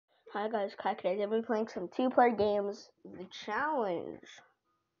Hi guys, Kai today. We're playing some two-player games. The challenge.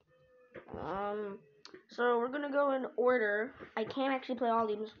 So we're gonna go in order. I can't actually play all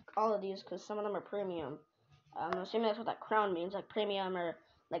of these because some of them are premium. I'm assuming that's what that crown means, like premium or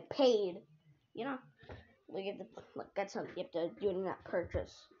like paid. You know, we get to get some. You have to do in that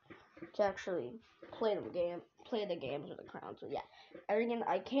purchase to actually play the games with the crown. So yeah, everything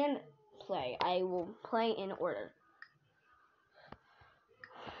I can play, I will play in order.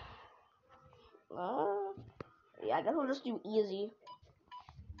 Yeah, I guess we'll just do easy.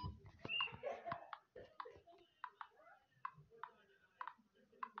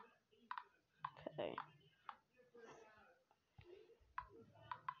 Okay.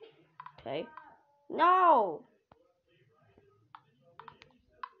 Okay. No!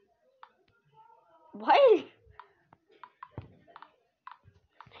 What?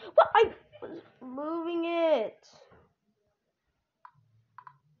 What? I was moving it.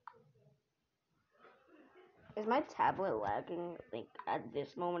 Is my tablet lagging, like, at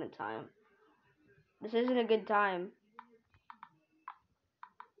this moment in time? This isn't a good time.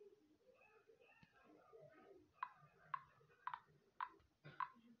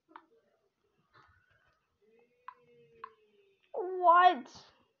 What?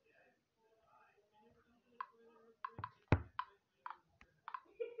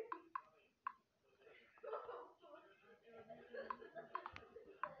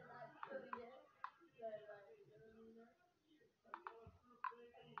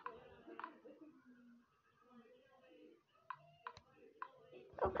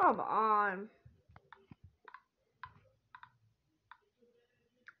 Oh, come on.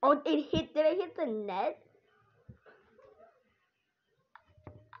 Oh, it hit. Did I hit the net?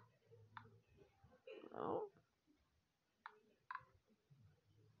 Oh.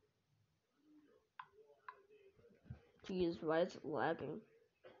 Jeez, why is it lagging?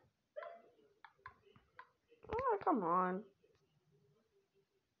 Oh, come on.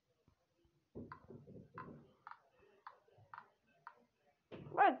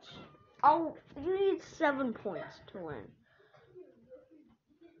 What? Oh, you need 7 points to win.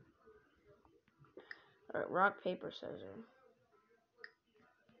 Alright, rock, paper, scissors.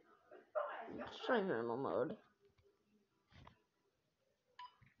 Let's try normal mode.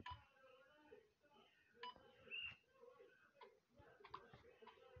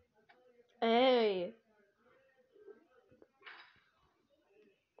 Hey.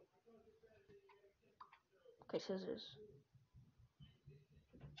 Okay, scissors.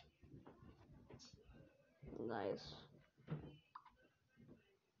 Nice.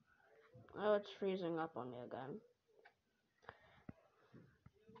 Oh, it's freezing up on me again.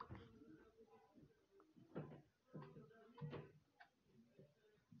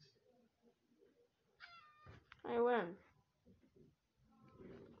 I win.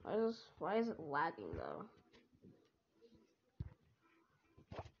 Why is it lagging though?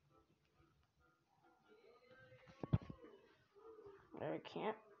 I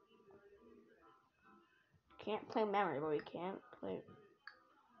can't play memory, but we can't play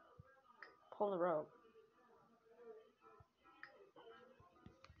pull the rope.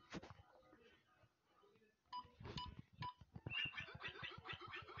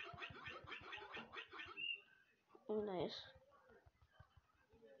 Oh, nice.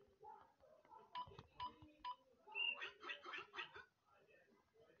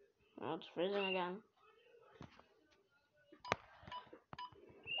 Oh, it's freezing again.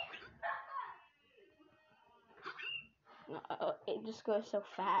 No, it just goes so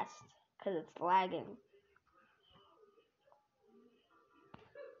fast because it's lagging.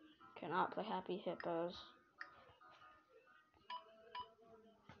 Cannot play Happy Hippos.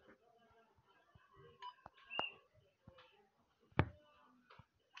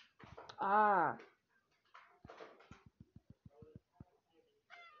 Ah.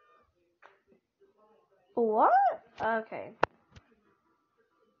 What? Okay.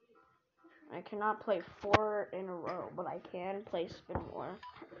 I cannot play 4 in a row, but I can play spin more.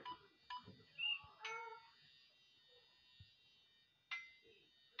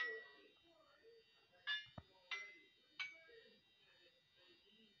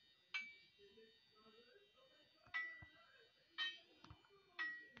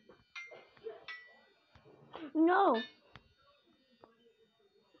 No.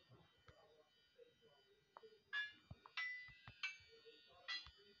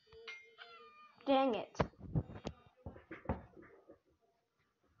 Dang it.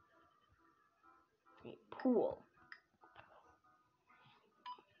 Pool.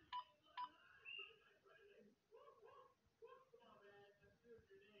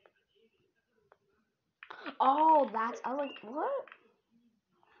 Oh, I was like, what?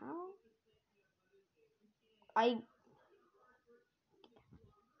 How? I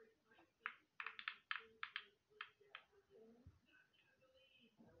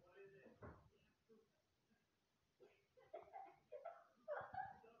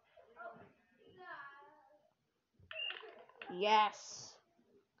yes.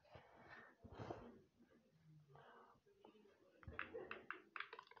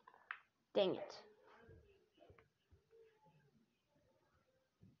 Dang it.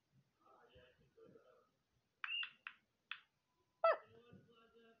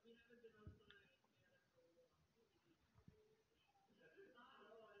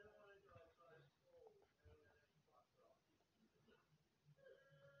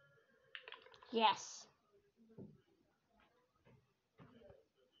 Yes.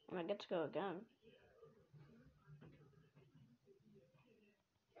 I get to go again.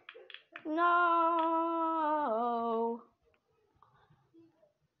 No.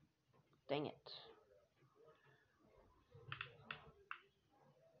 Dang it.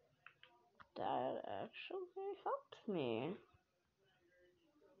 That actually helped me.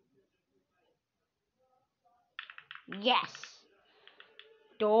 Yes.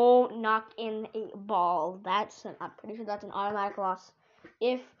 Don't knock in a ball. I'm pretty sure that's an automatic loss.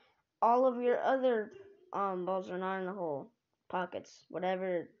 If all of your other balls are not in the hole, pockets,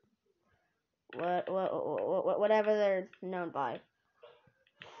 whatever whatever they're known by.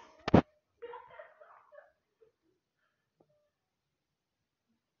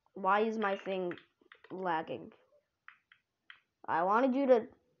 Why is my thing lagging? I wanted you to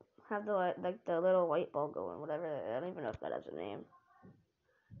have the little white ball going, whatever. I don't even know if that has a name.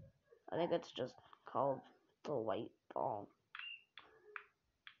 I think it's just called the white ball.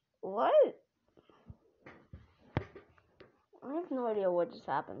 What? I have no idea what just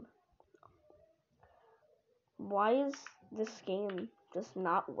happened. Why is this game just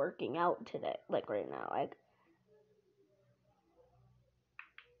not working out today? Like right now, like.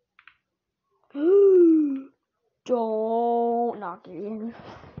 Don't knock it in.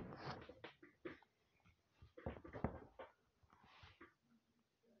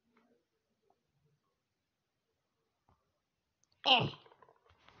 Eh.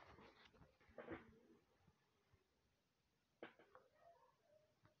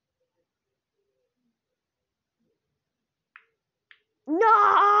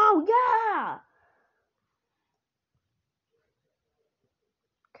 No! Yeah!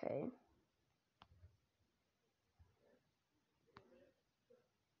 Okay.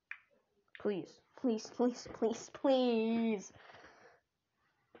 Please. Please, please, please, please.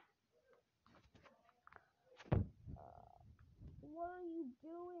 What are you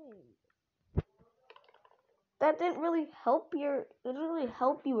doing? That didn't really help it didn't really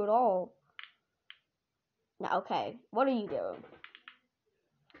help you at all. Now, okay, what are you doing?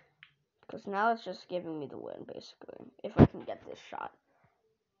 Because now it's just giving me the win, basically. If I can get this shot.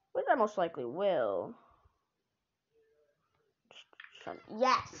 Which I most likely will.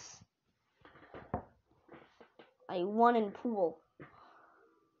 Yes! I won in pool.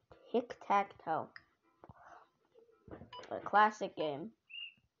 Tic-tac-toe. A classic game.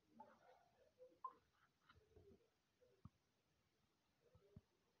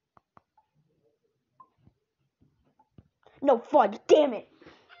 No fudge, damn it!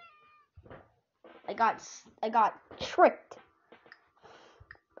 I got tricked.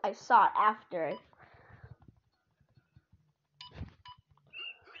 I saw it after.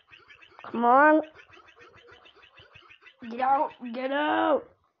 Come on. Get out, get out.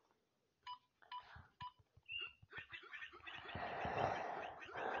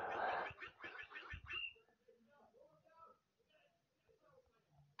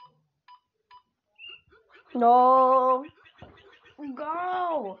 No.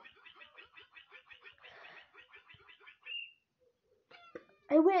 Go.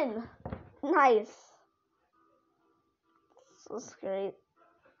 I win. Nice. This is great.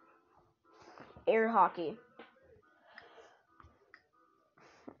 Air hockey.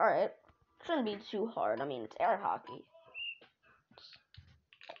 Alright. Shouldn't be too hard. I mean, it's air hockey.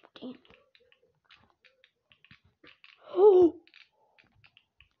 Damn. Oh.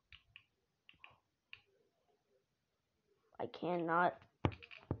 I cannot.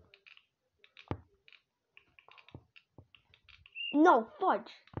 No,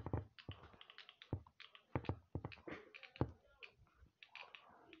 fudge.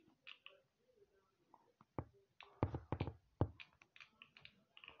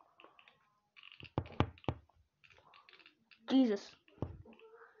 Jesus.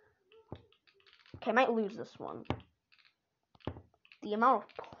 Okay, I might lose this one. The amount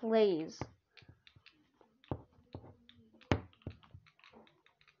of plays.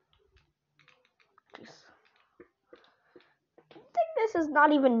 Jeez. this is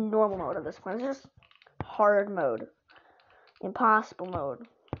not even normal mode at this point. It's just hard mode. Impossible mode.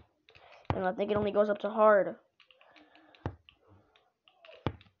 And I think it only goes up to hard.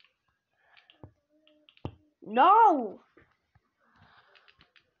 No!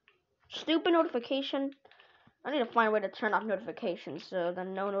 Stupid notification. I need to find a way to turn off notifications so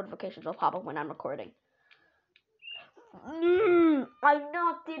then no notifications will pop up when I'm recording. I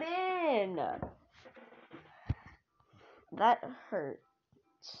knocked it in! That hurts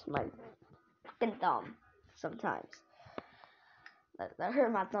my fucking thumb sometimes. That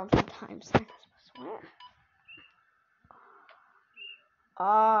hurt my thumb sometimes. I swear.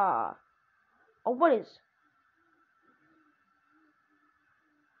 Ah. Oh, what is?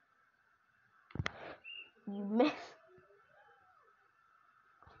 You missed.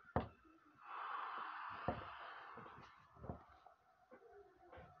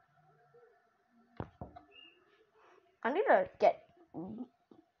 I need to get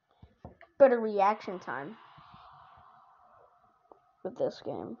better reaction time with this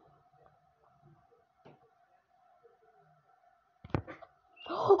game.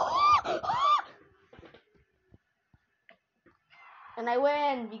 And I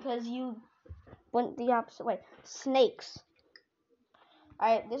win because you went the opposite way. Snakes.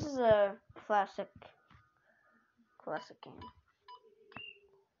 Alright, this is a classic game.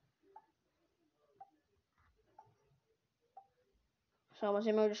 So I'm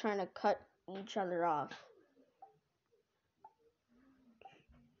assuming we're just trying to cut each other off.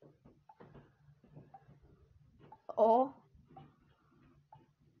 Oh.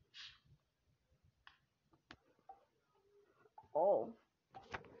 Oh.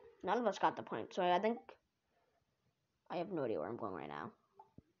 None of us got the point, so I think I have no idea where I'm going right now.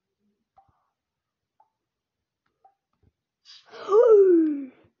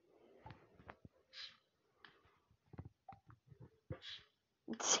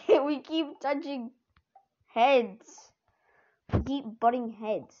 We keep touching heads. We keep butting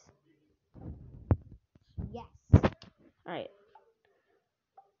heads. Yes. Alright.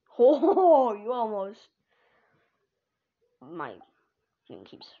 Oh, you almost. My thing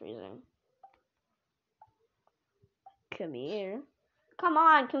keeps freezing. Come here. Come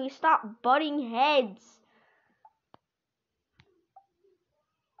on, can we stop butting heads?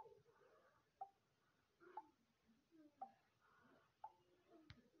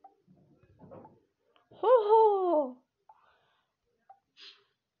 Ho!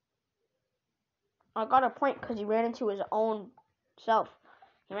 I got a point because he ran into his own self.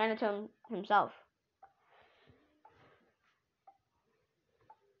 He ran into himself.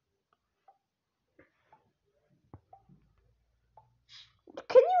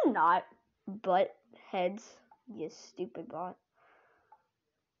 Can you not butt heads, you stupid bot?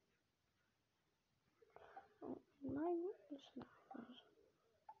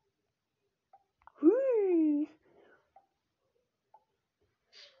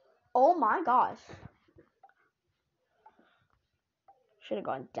 Oh my gosh. Should have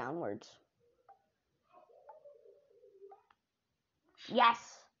gone downwards. Yes!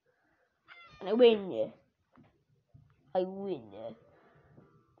 And I win. I win.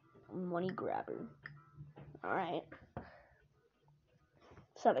 Money grabber. Alright.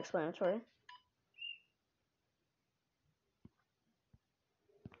 Self-explanatory.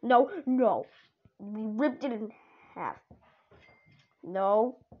 No. We ripped it in half.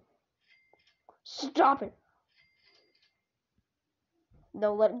 No. Stop it.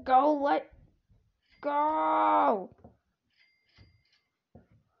 No, let go. Let go.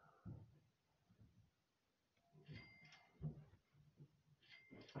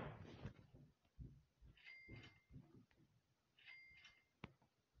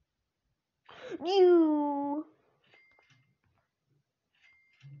 You.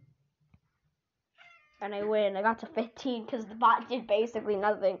 And I win. I got to 15 because the bot did basically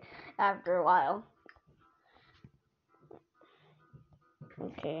nothing after a while.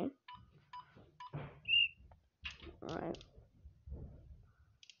 Okay. Alright.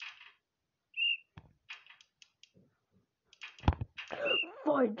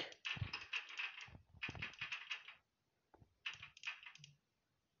 Fudge.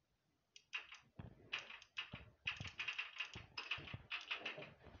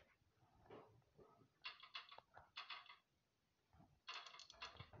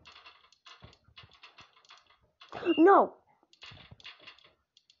 No.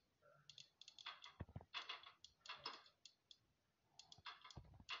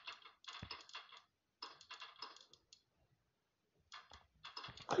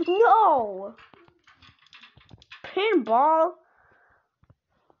 No. Pinball.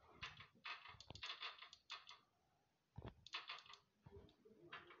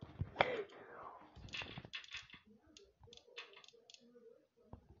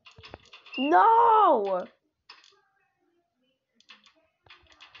 No!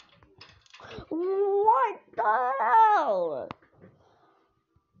 What the hell?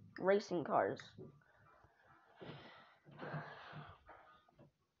 Racing cars.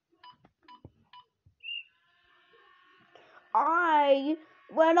 I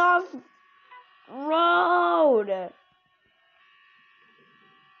went off road.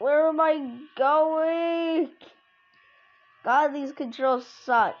 Where am I going? God, these controls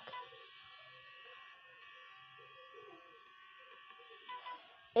suck.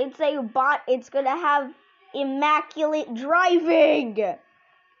 It's a bot. It's gonna have immaculate driving.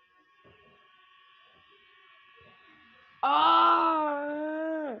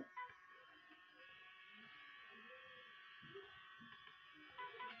 Ah!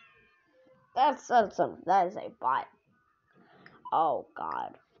 That is a bot. Oh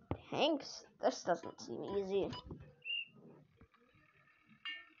God, Hanks, this doesn't seem easy.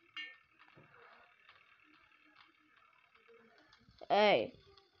 Hey.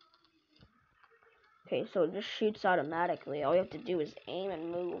 Okay, so it just shoots automatically. All you have to do is aim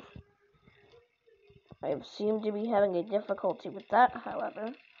and move. I seem to be having a difficulty with that,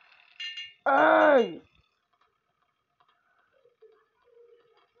 however. Hey!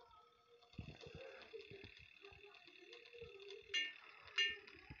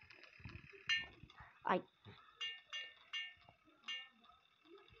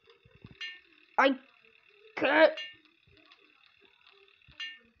 I can't.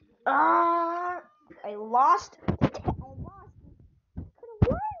 I lost.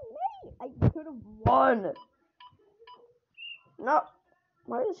 I could have won. No.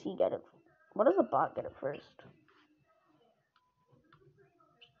 Why does he get it? Why does the bot get it first?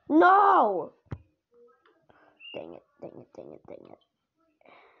 No! Dang it, dang it, dang it, dang it.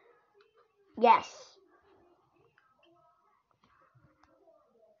 Yes.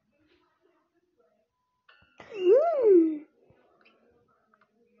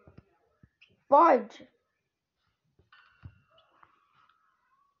 Fudge.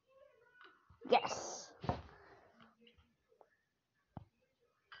 Yes.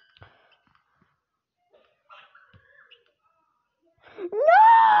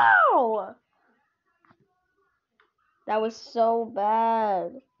 No! That was so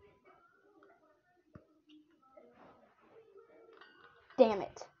bad. Damn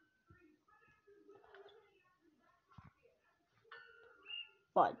it.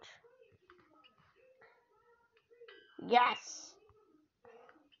 Fudge. Yes.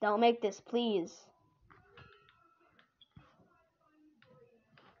 Don't make this, please.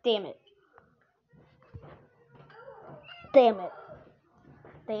 Damn it. Damn it.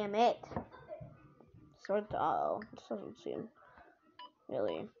 Damn it. Sort of. Uh-oh. This doesn't seem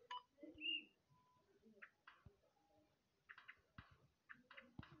really.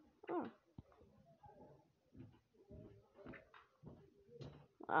 Oh.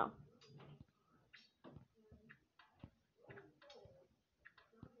 Wow.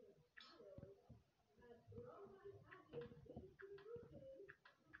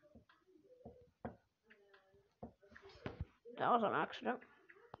 That was an accident.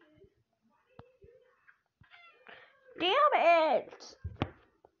 Damn it!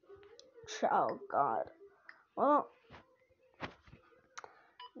 Oh, God. Well,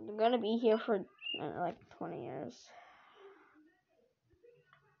 I'm gonna be here for like 20 years.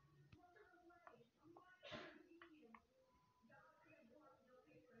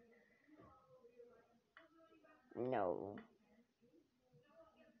 No.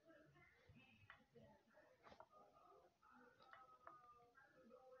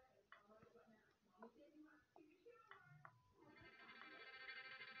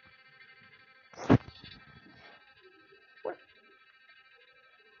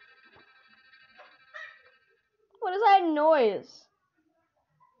 What is that noise?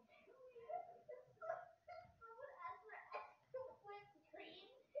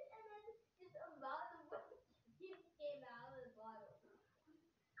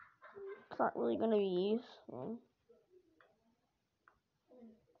 It's not really gonna be useful.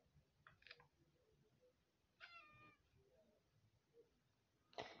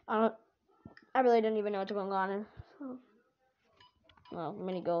 I really didn't even know what's going on. Well,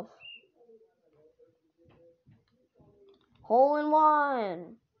 mini golf. Hole in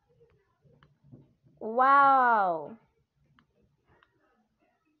one. Wow.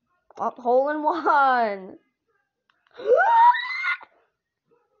 Oh, hole in one.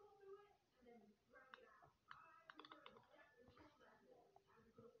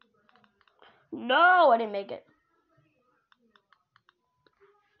 No, I didn't make it.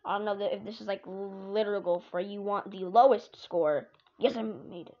 I don't know if this is like literal golf where you want the lowest score. Yes, I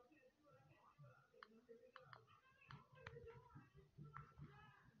made it.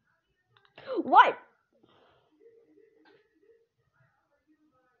 What?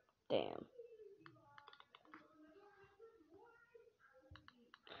 Damn.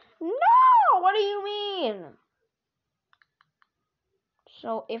 No! What do you mean?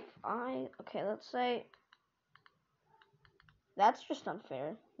 So if okay, let's say that's just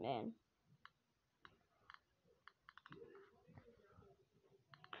unfair, man.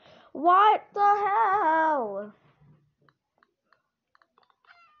 What the hell?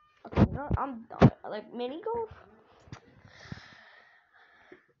 Okay, no, I'm done. Like mini golf?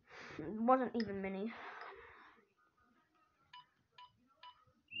 It wasn't even mini.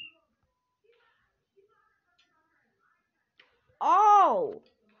 Oh!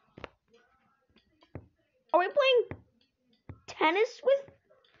 Are we playing tennis with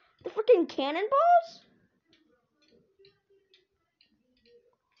the freaking cannonballs?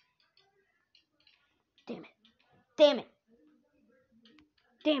 Damn it. Damn it.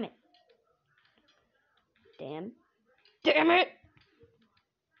 Damn it. Damn. Damn it!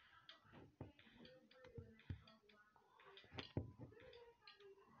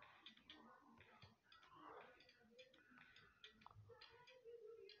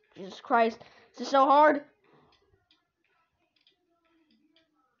 Jesus Christ. This is so hard.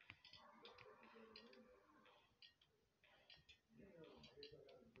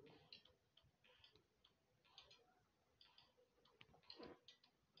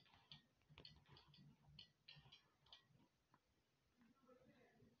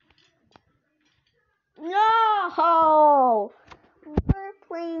 No! We're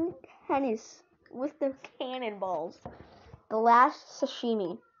playing tennis with the cannonballs. The last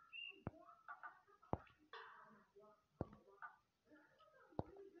sashimi.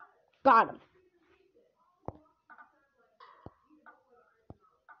 Got him.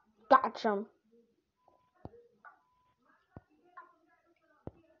 Gotcha him.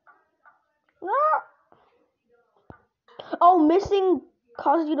 Ah! Oh, missing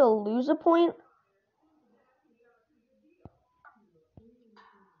causes you to lose a point?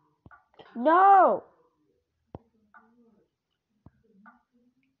 No!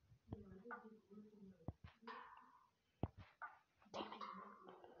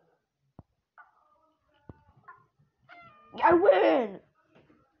 I win!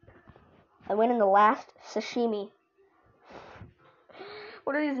 I win in the last sashimi.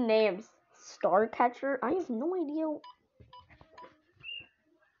 What are these names? Star Catcher? I have no idea.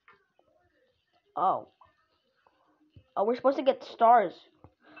 Oh. Oh, we're supposed to get stars.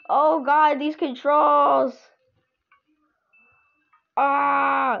 Oh god, these controls!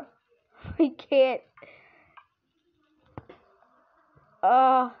 Ah! I can't.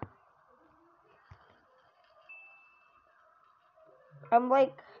 I'm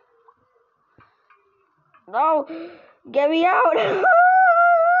like, no, get me out!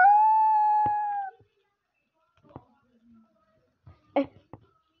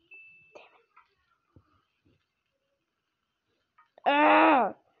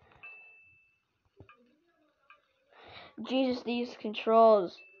 Ah! Jesus, these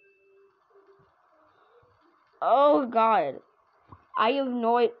controls. Oh god, I have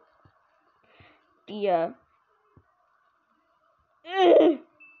no idea.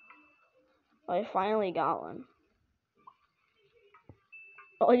 I finally got one.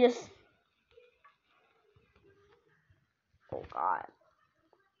 Oh, oh god.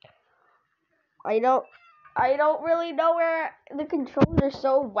 I don't really know where the controls are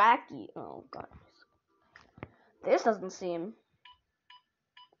so wacky. Oh god. This doesn't seem.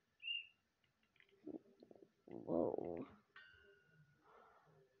 Whoa.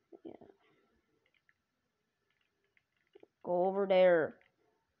 Yeah. Go over there.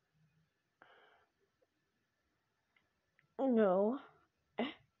 No.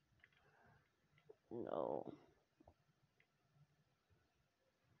 No.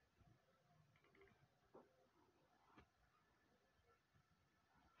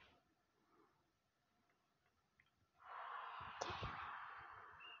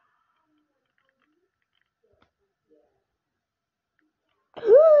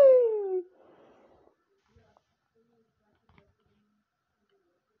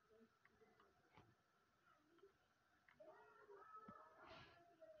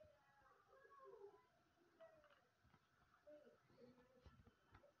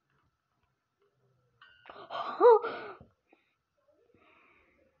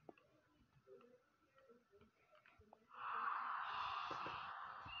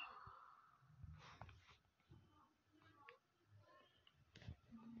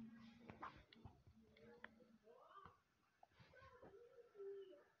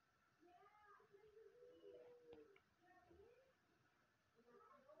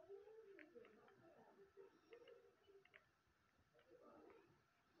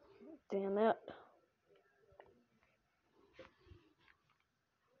 Damn it.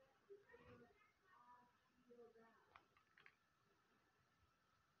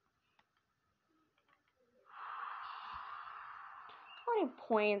 How many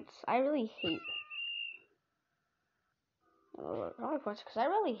points? I really hate. How many points? Because I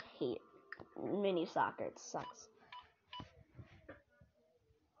really hate mini soccer. It sucks.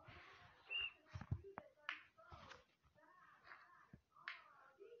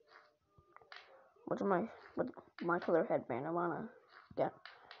 What's my color headband? I wanna get.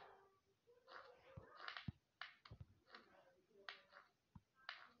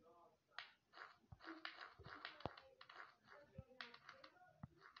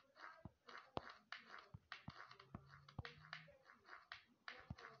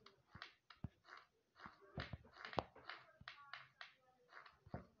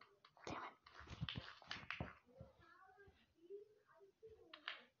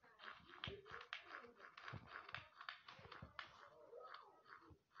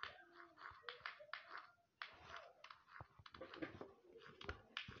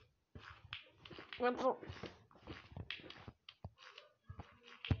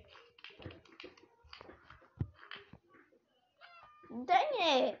 Dang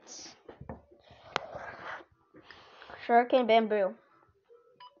it! Shuriken bamboo.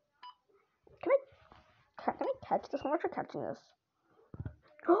 Can I catch this? How much are catching this?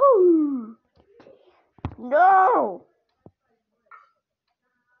 Oh no!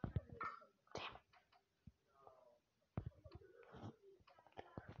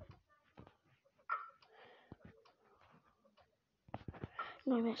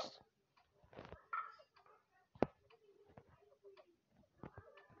 No, I missed.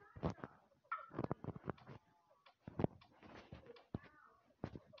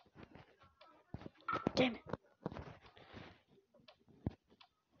 Damn it.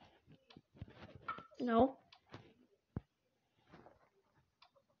 No.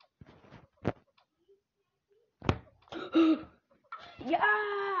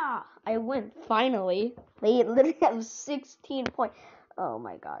 Yeah! I win, finally. They literally have 16 points. Oh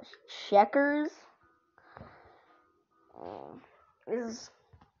my gosh. Checkers? Oh, this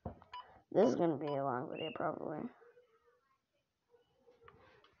is gonna be a long video, probably.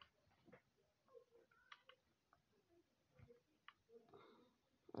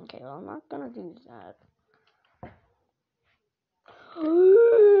 Okay, well, I'm not gonna do that.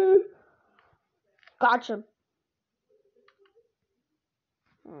 Gotcha.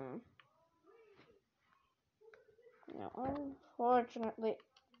 No, unfortunately,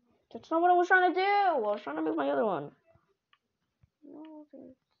 that's not what I was trying to do. I was trying to move my other one.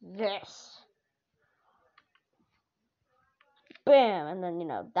 This. Bam, and then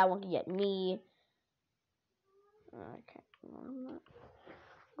that one can get me. Okay, I'm not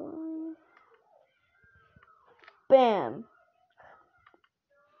going. Bam.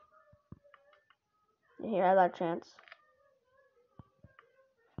 Here, I have that chance.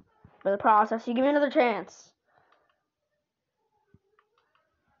 For the process, you give me another chance.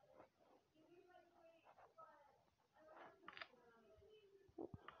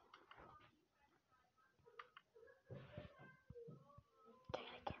 Dang it,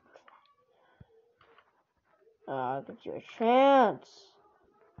 I can't move that. I'll give you a chance.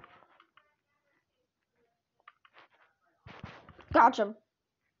 Gotcha.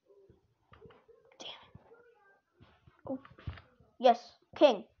 Damn it. Oh. Yes,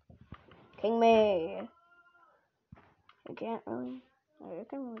 king. King me. You can't really. Oh, you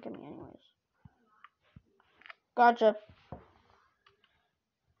can really get me anyways. Gotcha.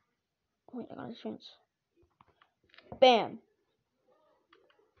 Wait, I got a chance. Bam.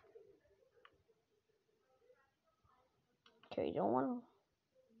 Okay, you don't want to.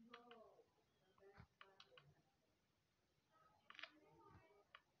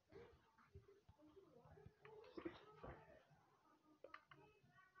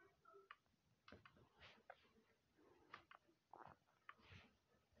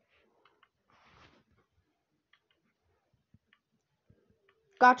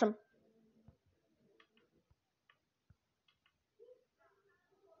 Gotcha.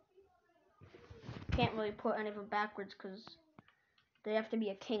 Can't really put any of them backwards because they have to be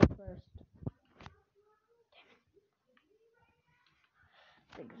a king first.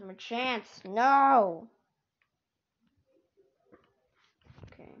 Give them a chance. No.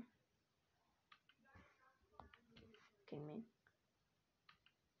 Okay. King me.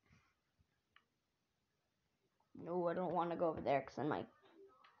 No, I don't want to go over there because then my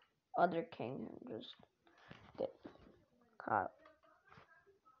other king just get caught.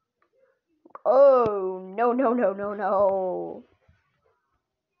 Oh, no, no, no, no, no.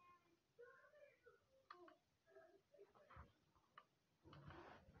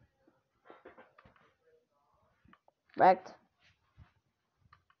 Respect.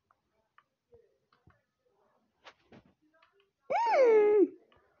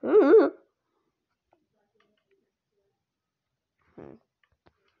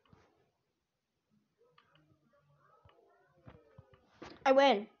 I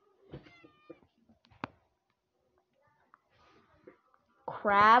win.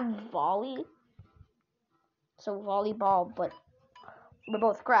 Crab volley. So volleyball, but we're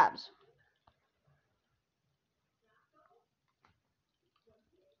both crabs.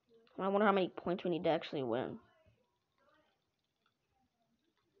 I wonder how many points we need to actually win.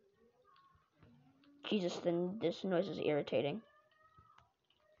 Jesus, then this noise is irritating.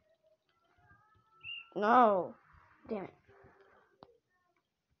 No. Damn it.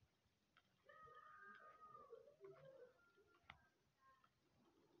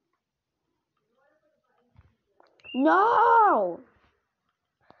 No!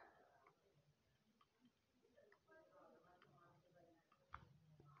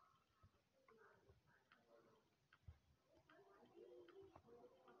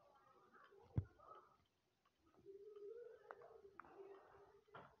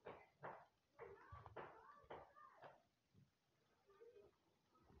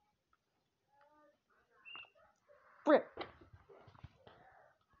 Frick.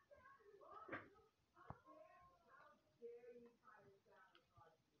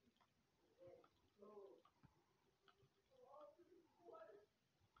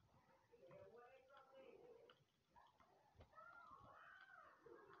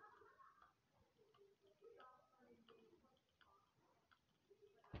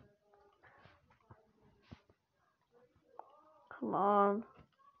 Come on.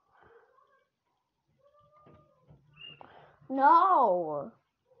 No!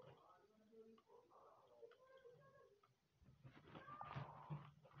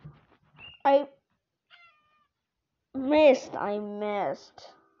 I missed.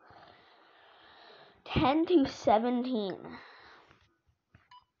 10-17.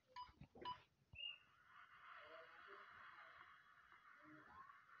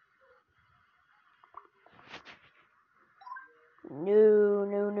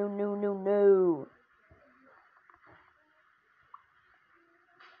 No.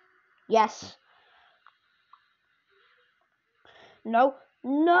 Yes. No.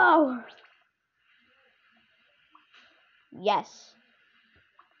 Yes.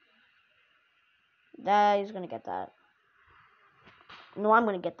 He's gonna get that. No, I'm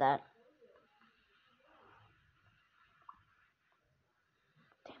gonna get that.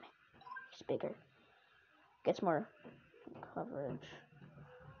 Damn it. He's bigger. Gets more coverage.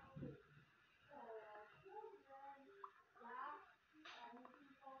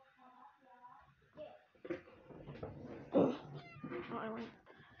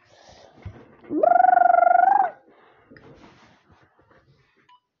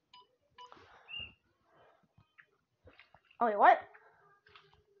 Oh, wait, what?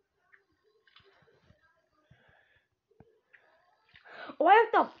 Oh, I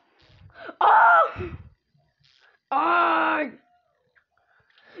have to... Oh! Oh!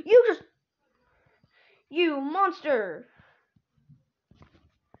 You monster!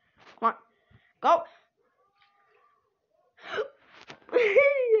 Come on. Go!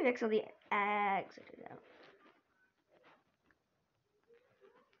 Actually, exited out.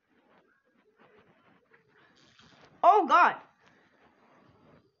 Oh, God!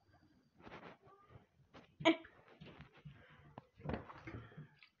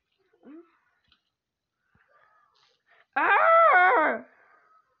 Ah!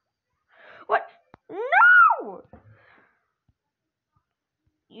 What? No!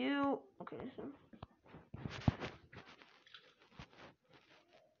 You... Okay, so...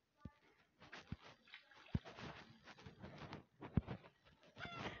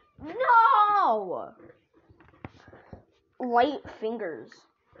 No! Light fingers.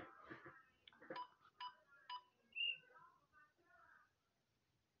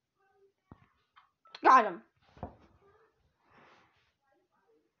 Got him.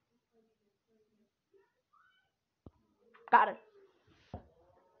 Got it.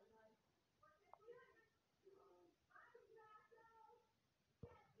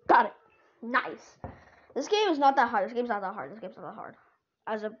 Got it. Nice. This game is not that hard. This game's not that hard.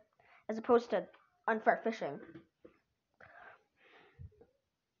 As opposed to unfair fishing.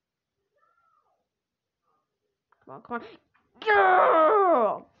 Come on.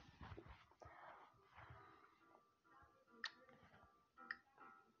 Girl!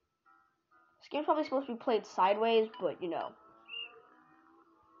 This game's probably supposed to be played sideways, but you know.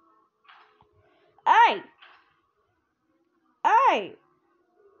 Hey!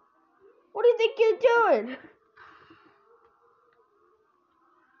 What do you think you're doing?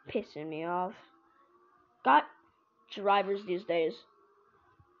 pissing me off. Got drivers these days.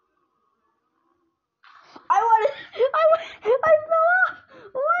 I fell off.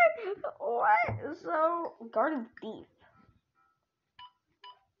 What? So Garden Thief.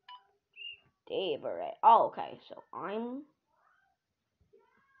 Dave, alright. Oh, okay. So I'm.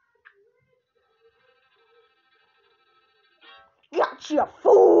 Gotcha,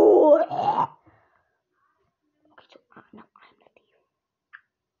 fool. Okay, so no, I'm the thief.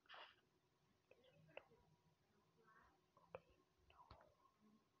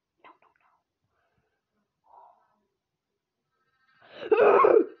 No.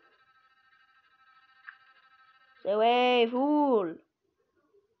 Stay away, fool.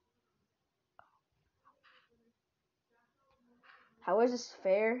 How is this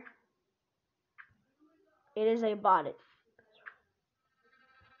fair? It is a bot.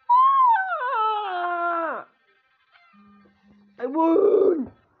 I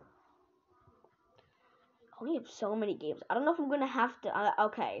won! I only have so many games. I don't know if I'm gonna have to.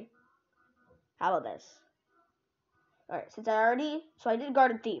 Okay. How about this? Alright, since I did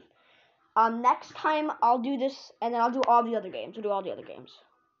Garden Thief. Next time I'll do this, and then I'll do all the other games. We'll do all the other games.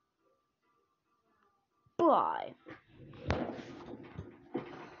 Bye.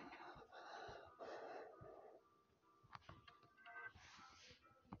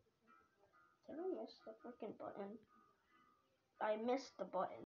 Did I miss the freaking button? I missed the button.